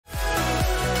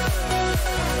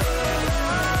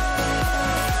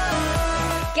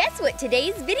what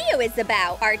today's video is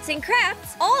about. Arts and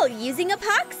crafts, all using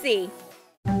epoxy.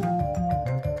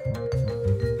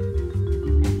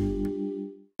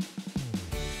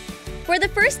 For the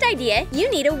first idea, you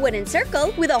need a wooden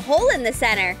circle with a hole in the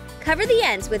center. Cover the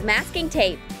ends with masking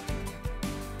tape.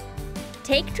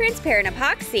 Take transparent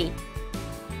epoxy.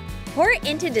 Pour it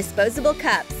into disposable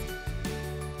cups.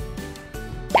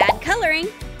 Add coloring: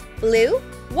 blue,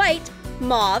 white,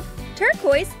 mauve,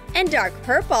 turquoise, and dark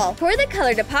purple. Pour the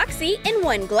colored epoxy in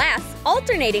one glass,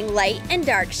 alternating light and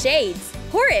dark shades.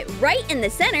 Pour it right in the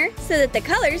center so that the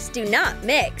colors do not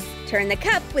mix. Turn the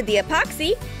cup with the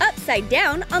epoxy upside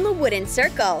down on the wooden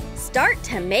circle. Start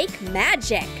to make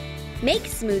magic. Make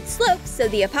smooth slopes so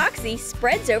the epoxy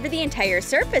spreads over the entire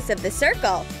surface of the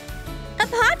circle.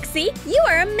 Epoxy, you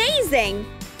are amazing!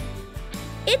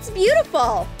 It's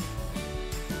beautiful!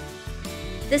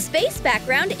 The space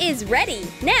background is ready.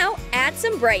 Now add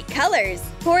some bright colors.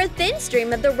 Pour a thin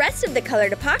stream of the rest of the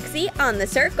colored epoxy on the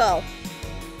circle.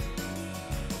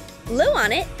 Blow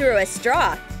on it through a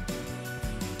straw.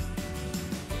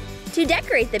 To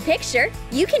decorate the picture,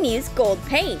 you can use gold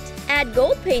paint. Add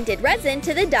gold-painted resin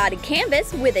to the dotted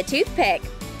canvas with a toothpick.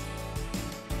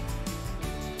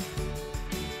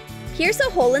 Pierce a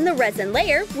hole in the resin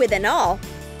layer with an awl.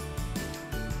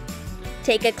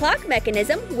 Take a clock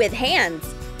mechanism with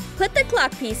hands. Put the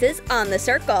clock pieces on the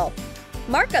circle.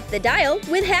 Mark up the dial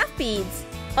with half beads.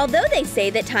 Although they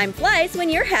say that time flies when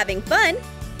you're having fun,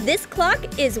 this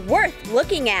clock is worth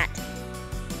looking at.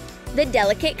 The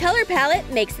delicate color palette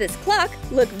makes this clock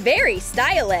look very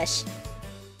stylish.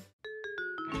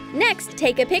 Next,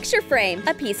 take a picture frame,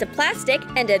 a piece of plastic,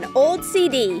 and an old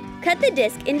CD. Cut the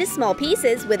disc into small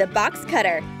pieces with a box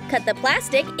cutter. Cut the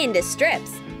plastic into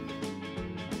strips.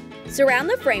 Surround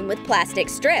the frame with plastic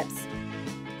strips.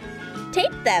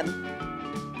 Tape them.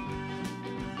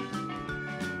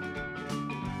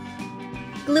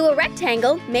 Glue a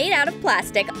rectangle made out of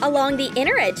plastic along the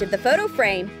inner edge of the photo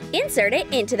frame. Insert it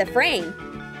into the frame.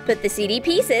 Put the CD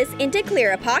pieces into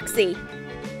clear epoxy.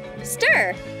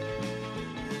 Stir.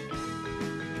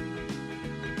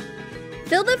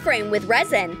 Fill the frame with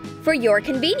resin. For your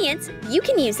convenience, you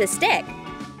can use a stick.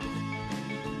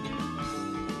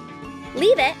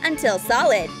 Leave it until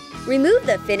solid. Remove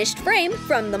the finished frame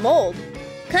from the mold.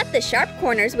 Cut the sharp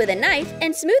corners with a knife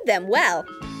and smooth them well.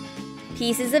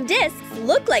 Pieces of discs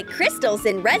look like crystals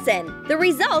in resin. The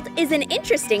result is an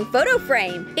interesting photo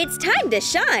frame. It's time to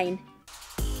shine!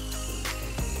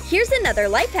 Here's another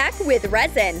life hack with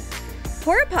resin.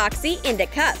 Pour epoxy into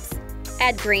cups.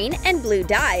 Add green and blue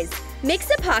dyes. Mix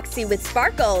epoxy with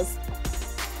sparkles.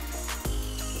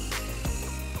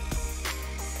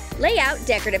 Lay out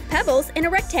decorative pebbles in a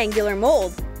rectangular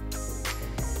mold.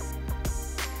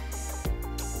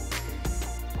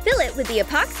 Fill it with the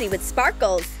epoxy with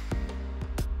sparkles.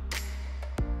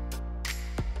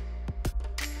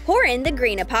 Pour in the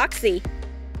green epoxy.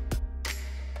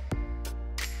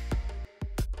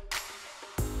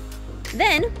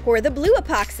 Then pour the blue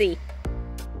epoxy.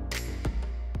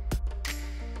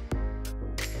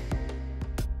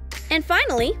 And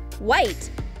finally,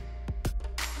 white.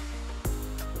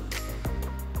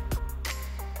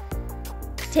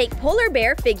 Take polar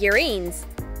bear figurines.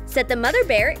 Set the mother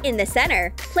bear in the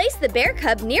center. Place the bear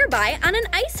cub nearby on an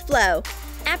ice floe.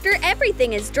 After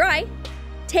everything is dry,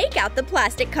 take out the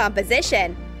plastic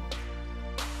composition.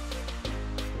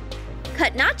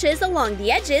 Cut notches along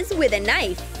the edges with a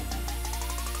knife.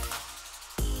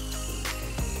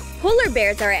 Polar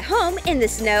bears are at home in the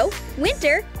snow,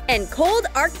 winter, and cold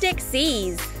Arctic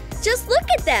seas. Just look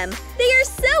at them! They are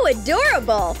so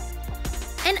adorable!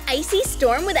 An icy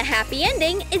storm with a happy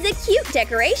ending is a cute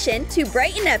decoration to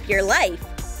brighten up your life.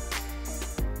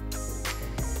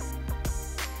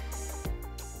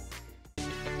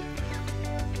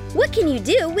 What can you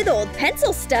do with old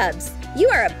pencil stubs? You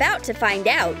are about to find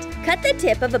out. Cut the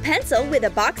tip of a pencil with a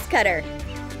box cutter.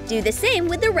 Do the same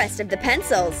with the rest of the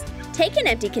pencils. Take an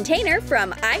empty container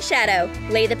from eyeshadow.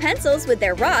 Lay the pencils with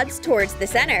their rods towards the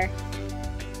center.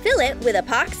 Fill it with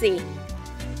epoxy.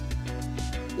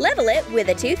 Level it with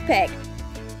a toothpick.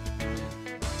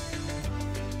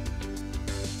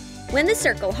 When the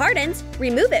circle hardens,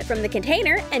 remove it from the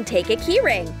container and take a key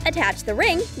ring. Attach the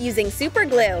ring using super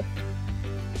glue.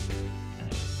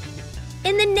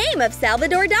 In the name of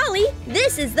Salvador Dali,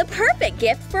 this is the perfect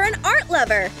gift for an art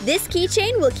lover. This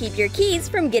keychain will keep your keys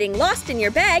from getting lost in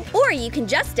your bag, or you can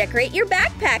just decorate your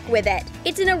backpack with it.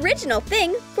 It's an original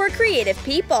thing for creative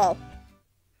people.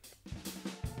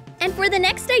 And for the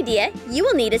next idea, you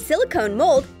will need a silicone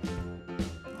mold,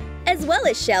 as well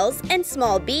as shells and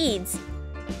small beads.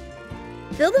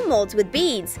 Fill the molds with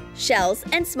beads, shells,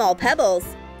 and small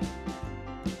pebbles.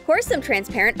 Pour some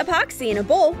transparent epoxy in a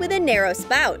bowl with a narrow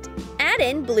spout. Add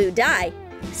in blue dye.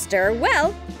 Stir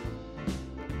well.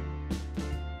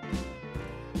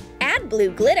 Add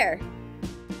blue glitter.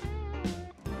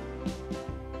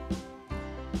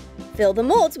 Fill the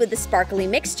molds with the sparkly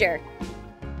mixture.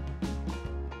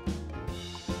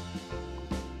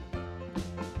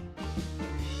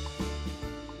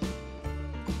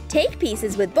 Take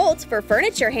pieces with bolts for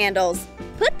furniture handles.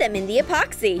 Put them in the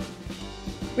epoxy.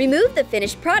 Remove the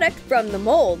finished product from the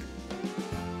mold.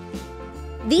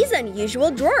 These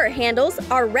unusual drawer handles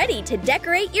are ready to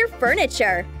decorate your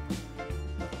furniture.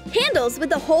 Handles with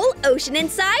the whole ocean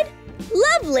inside?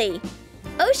 Lovely!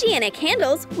 Oceanic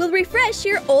handles will refresh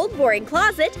your old boring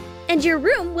closet, and your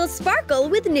room will sparkle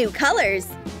with new colors.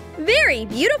 Very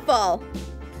beautiful!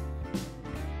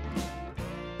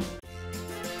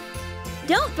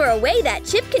 Don't throw away that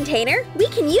chip container. We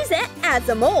can use it as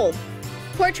a mold.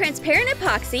 Pour transparent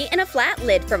epoxy in a flat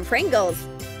lid from Pringles.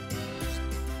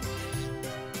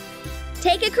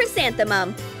 Take a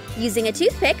chrysanthemum. Using a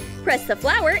toothpick, press the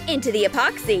flower into the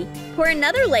epoxy. Pour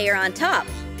another layer on top.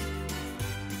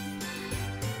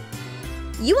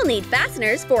 You will need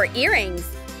fasteners for earrings.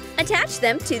 Attach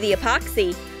them to the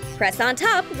epoxy. Press on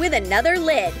top with another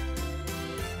lid.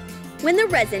 When the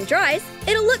resin dries,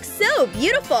 it'll look so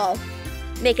beautiful.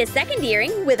 Make a second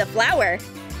earring with a flower.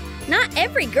 Not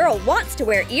every girl wants to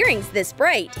wear earrings this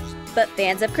bright, but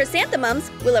fans of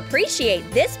chrysanthemums will appreciate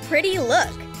this pretty look.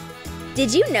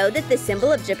 Did you know that the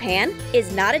symbol of Japan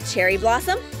is not a cherry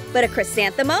blossom, but a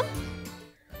chrysanthemum?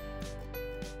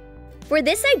 For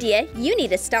this idea, you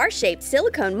need a star-shaped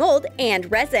silicone mold and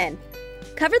resin.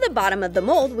 Cover the bottom of the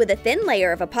mold with a thin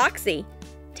layer of epoxy.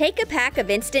 Take a pack of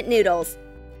instant noodles.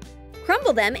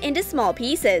 Crumble them into small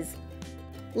pieces.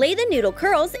 Lay the noodle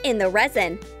curls in the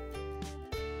resin.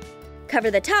 Cover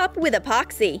the top with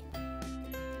epoxy.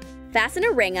 Fasten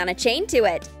a ring on a chain to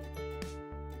it.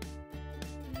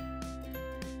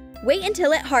 Wait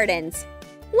until it hardens.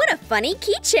 What a funny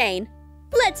keychain!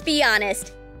 Let's be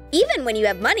honest, even when you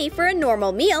have money for a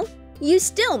normal meal, you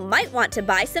still might want to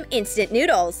buy some instant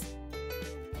noodles.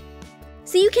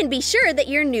 So you can be sure that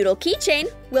your noodle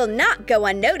keychain will not go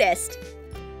unnoticed.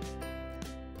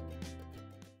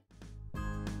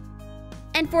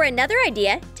 And for another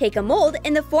idea, take a mold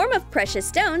in the form of precious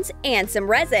stones and some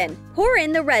resin. Pour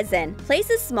in the resin.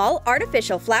 Place a small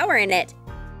artificial flower in it.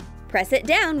 Press it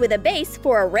down with a base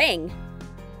for a ring.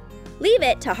 Leave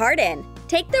it to harden.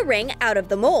 Take the ring out of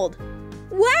the mold.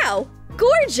 Wow!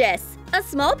 Gorgeous! A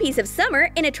small piece of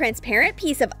summer in a transparent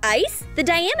piece of ice? The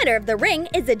diameter of the ring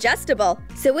is adjustable,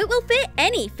 so it will fit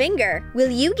any finger.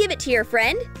 Will you give it to your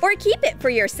friend or keep it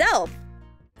for yourself?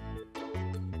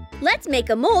 Let's make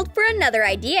a mold for another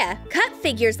idea. Cut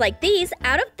figures like these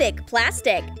out of thick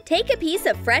plastic. Take a piece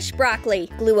of fresh broccoli.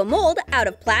 Glue a mold out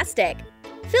of plastic.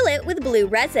 Fill it with blue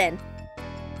resin.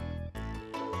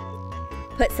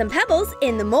 Put some pebbles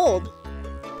in the mold.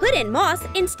 Put in moss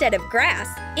instead of grass.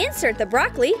 Insert the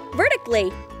broccoli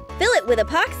vertically. Fill it with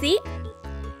epoxy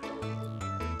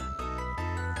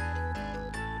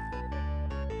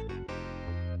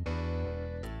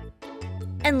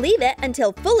and leave it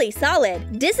until fully solid.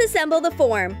 Disassemble the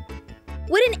form.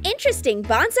 What an interesting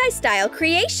bonsai-style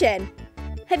creation!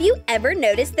 Have you ever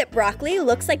noticed that broccoli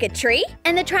looks like a tree?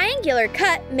 And the triangular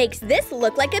cut makes this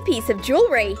look like a piece of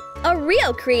jewelry. A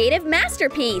real creative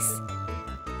masterpiece!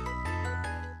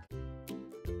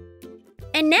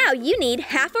 And now you need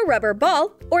half a rubber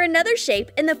ball or another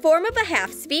shape in the form of a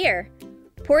half sphere.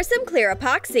 Pour some clear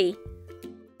epoxy.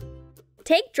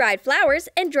 Take dried flowers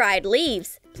and dried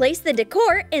leaves. Place the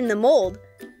decor in the mold.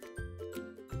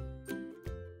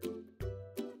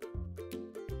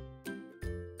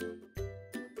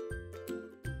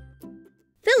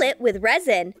 Fill it with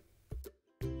resin.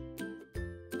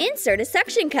 Insert a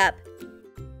suction cup.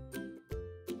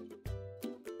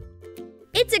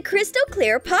 It's a crystal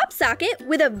clear pop socket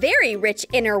with a very rich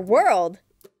inner world.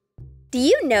 Do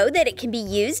you know that it can be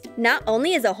used not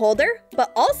only as a holder,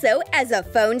 but also as a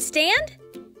phone stand?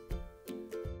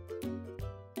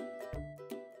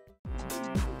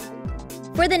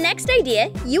 For the next idea,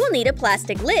 you will need a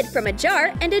plastic lid from a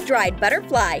jar and a dried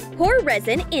butterfly. Pour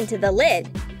resin into the lid.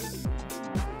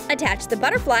 Attach the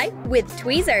butterfly with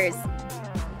tweezers.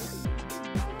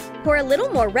 Pour a little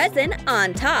more resin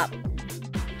on top.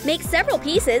 Make several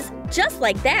pieces just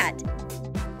like that.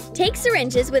 Take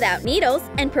syringes without needles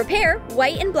and prepare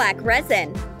white and black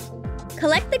resin.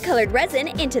 Collect the colored resin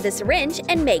into the syringe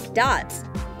and make dots.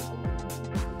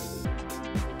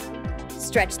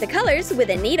 Stretch the colors with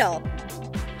a needle.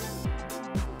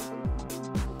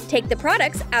 Take the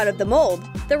products out of the mold.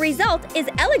 The result is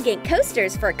elegant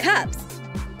coasters for cups.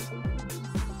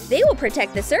 They will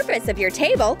protect the surface of your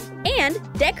table and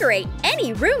decorate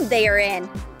any room they are in.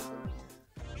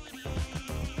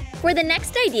 For the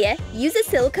next idea, use a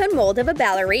silicone mold of a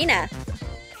ballerina.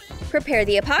 Prepare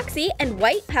the epoxy and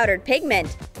white powdered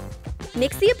pigment.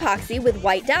 Mix the epoxy with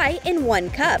white dye in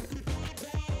 1 cup.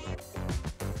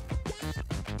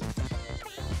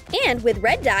 And with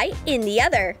red dye in the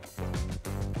other.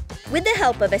 With the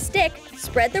help of a stick,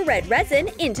 spread the red resin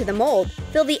into the mold.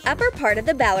 Fill the upper part of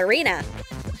the ballerina.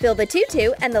 Fill the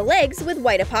tutu and the legs with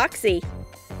white epoxy.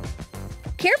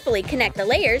 Carefully connect the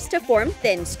layers to form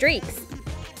thin streaks.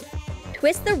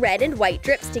 Twist the red and white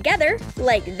drips together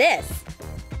like this.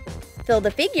 Fill the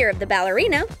figure of the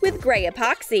ballerina with gray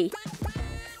epoxy.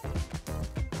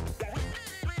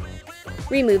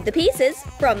 Remove the pieces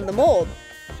from the mold.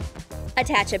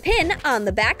 Attach a pin on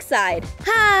the back side.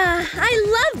 Ah,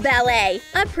 I love ballet!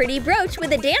 A pretty brooch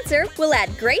with a dancer will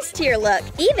add grace to your look,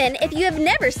 even if you have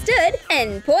never stood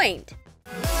and point.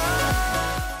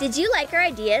 Did you like our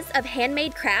ideas of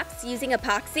handmade crafts using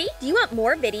epoxy? Do you want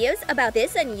more videos about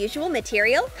this unusual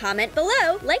material? Comment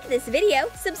below, like this video,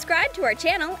 subscribe to our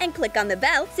channel, and click on the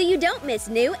bell so you don't miss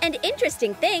new and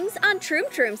interesting things on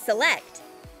Troom Select.